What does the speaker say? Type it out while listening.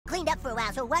cleaned up for a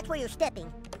while, so watch where you're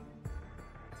stepping.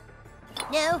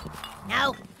 No.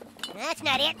 No. That's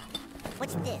not it.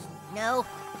 What's this? No.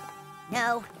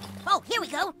 No. Oh, here we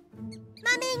go.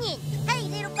 My minion! Hey,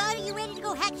 little bud, are you ready to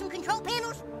go hack some control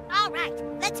panels? All right,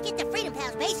 let's get the Freedom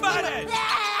Pals base. Buddy!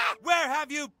 Where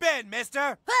have you been,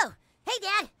 mister? Oh, hey,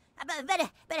 Dad.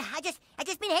 But I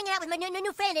just been hanging out with my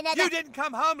new friend and You didn't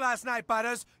come home last night,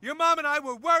 Butters. Your mom and I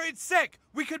were worried sick.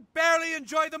 We could barely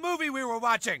enjoy the movie we were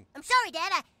watching. I'm sorry,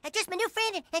 Dad. I just my new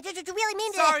friend and just really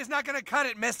mean to... Sorry's not gonna cut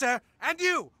it, mister. And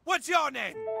you, what's your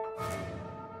name?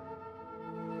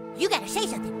 You gotta say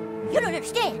something. You don't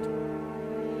understand.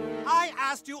 I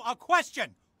asked you a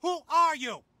question. Who are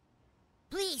you?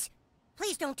 Please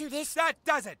don't do this. That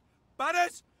does it.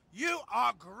 Butters, you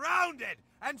are grounded.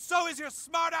 And so is your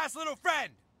smart-ass little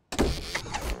friend.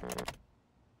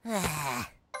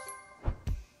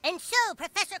 And so,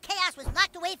 Professor Chaos was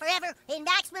locked away forever in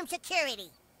maximum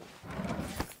security.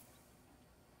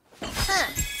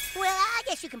 Huh. Well, I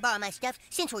guess you can borrow my stuff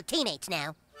since we're teammates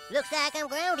now. Looks like I'm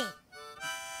grounded.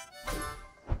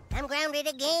 I'm grounded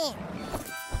again.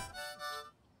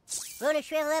 Gonna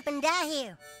shrivel up and die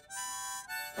here.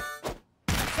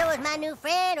 So is my new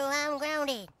friend, or I'm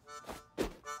grounded.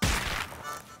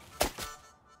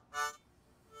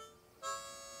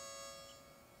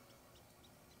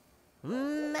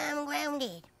 I'm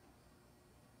grounded.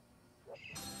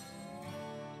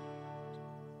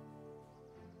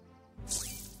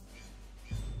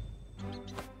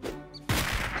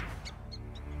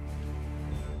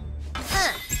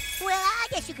 Huh. Well, I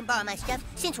guess you can borrow my stuff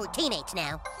since we're teammates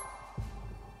now.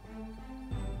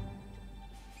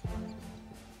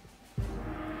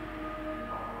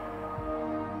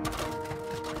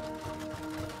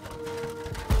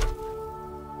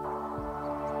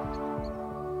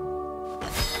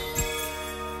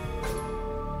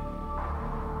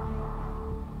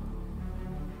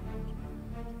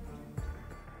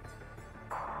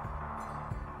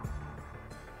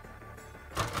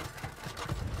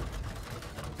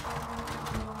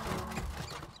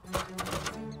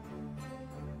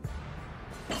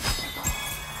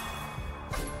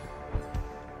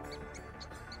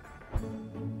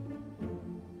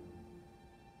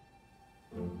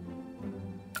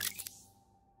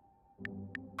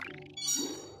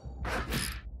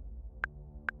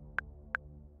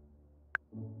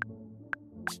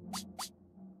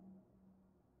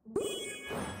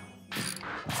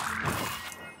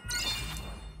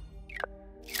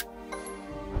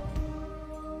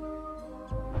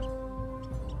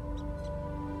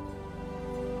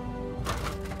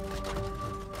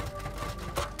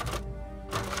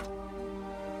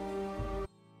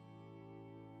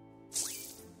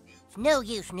 It's no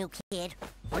use, new kid.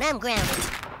 When I'm grounded,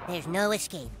 there's no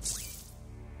escape.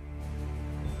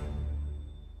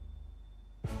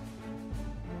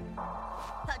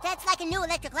 Oh, that's like a new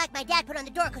electric lock my dad put on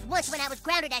the door, because once when I was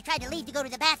grounded, I tried to leave to go to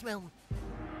the bathroom.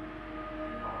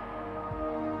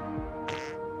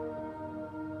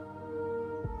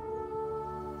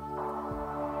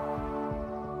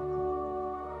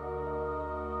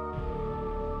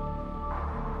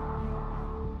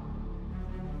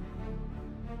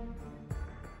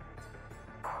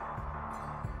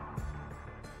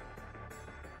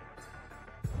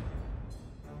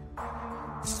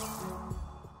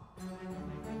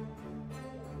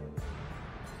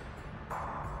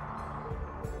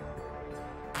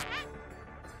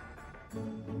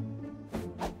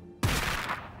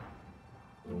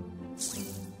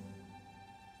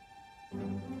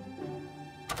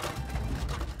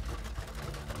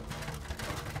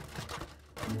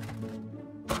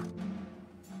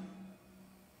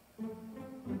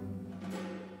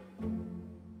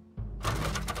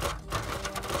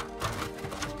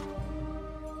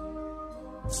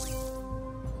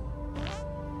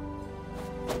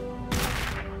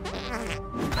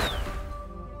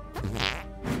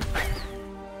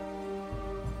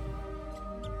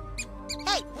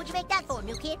 What'd you make that for,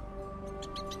 new kid?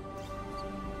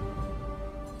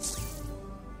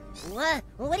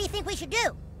 What do you think we should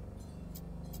do?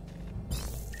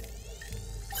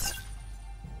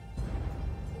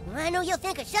 I know you'll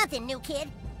think of something, new kid.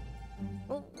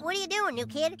 What are you doing, new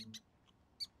kid?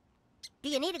 Do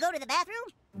you need to go to the bathroom?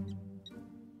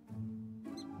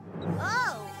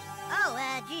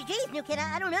 Geez, new kid,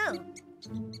 I don't know.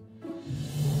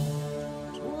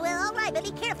 Well, all right, but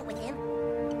be careful with him.